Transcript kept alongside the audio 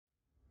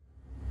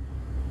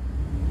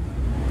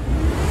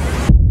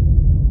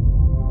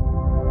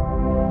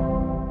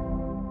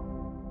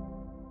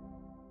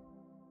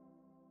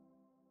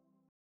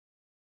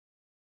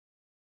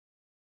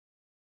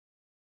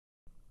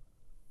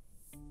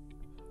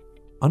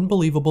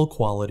Unbelievable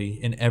quality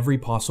in every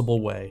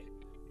possible way.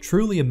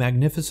 Truly a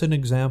magnificent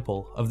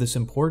example of this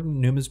important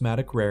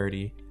numismatic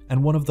rarity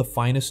and one of the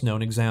finest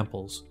known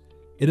examples.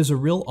 It is a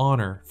real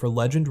honor for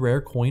Legend Rare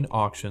Coin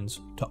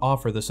Auctions to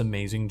offer this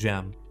amazing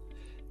gem.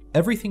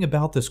 Everything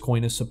about this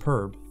coin is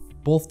superb,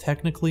 both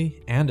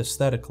technically and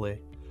aesthetically.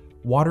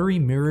 Watery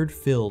mirrored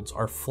fields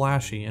are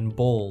flashy and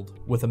bold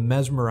with a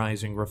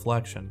mesmerizing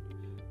reflection.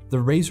 The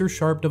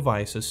razor-sharp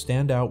devices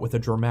stand out with a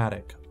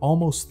dramatic,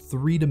 almost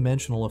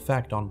three-dimensional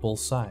effect on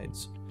both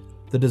sides.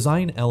 The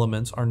design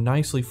elements are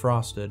nicely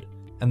frosted,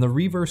 and the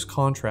reverse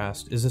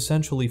contrast is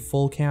essentially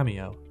full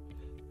cameo.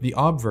 The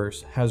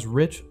obverse has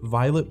rich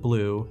violet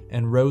blue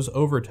and rose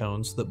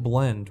overtones that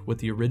blend with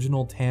the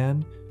original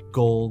tan,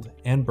 gold,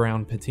 and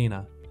brown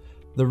patina.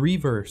 The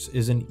reverse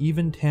is an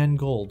even tan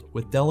gold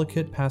with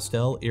delicate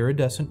pastel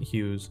iridescent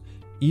hues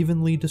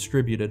evenly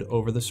distributed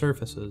over the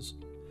surfaces.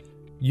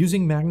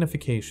 Using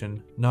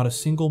magnification, not a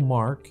single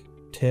mark,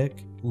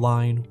 tick,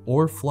 line,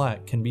 or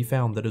fleck can be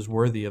found that is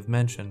worthy of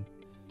mention.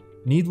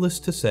 Needless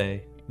to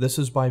say, this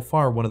is by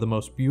far one of the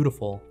most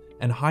beautiful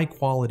and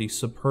high-quality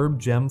superb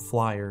gem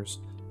flyers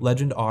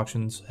Legend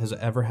Auctions has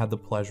ever had the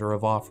pleasure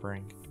of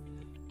offering.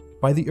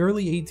 By the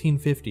early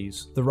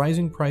 1850s, the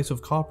rising price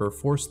of copper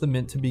forced the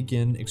mint to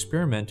begin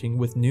experimenting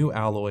with new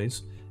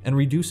alloys and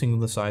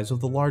reducing the size of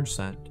the large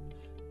cent.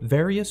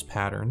 Various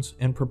patterns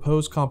and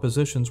proposed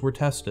compositions were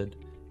tested,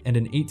 and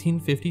in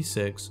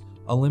 1856,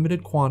 a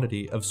limited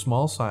quantity of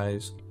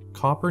small-size,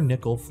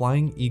 copper-nickel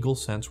flying eagle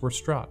cents were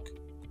struck.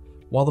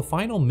 While the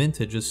final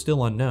mintage is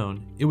still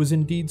unknown, it was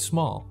indeed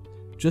small,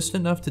 just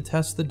enough to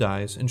test the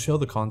dies and show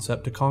the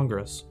concept to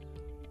Congress.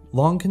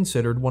 Long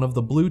considered one of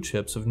the blue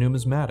chips of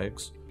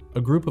numismatics, a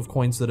group of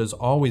coins that is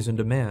always in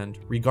demand,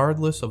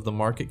 regardless of the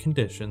market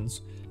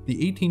conditions, the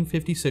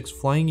 1856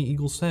 Flying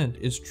Eagle cent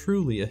is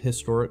truly a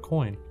historic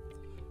coin.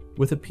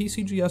 With a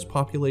PCGS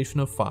population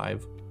of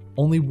 5,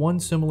 only one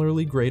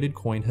similarly graded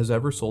coin has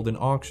ever sold in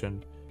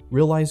auction,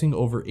 realizing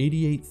over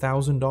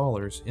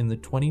 $88,000 in the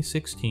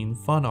 2016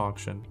 Fun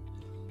auction.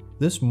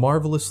 This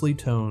marvelously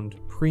toned,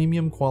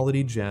 premium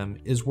quality gem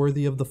is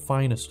worthy of the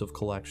finest of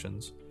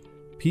collections.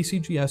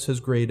 PCGS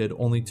has graded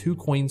only 2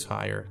 coins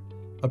higher,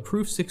 a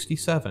Proof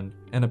 67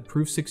 and a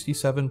Proof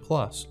 67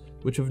 Plus,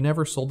 which have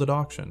never sold at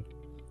auction.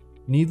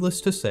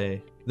 Needless to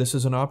say, this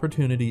is an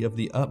opportunity of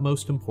the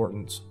utmost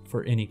importance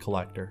for any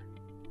collector.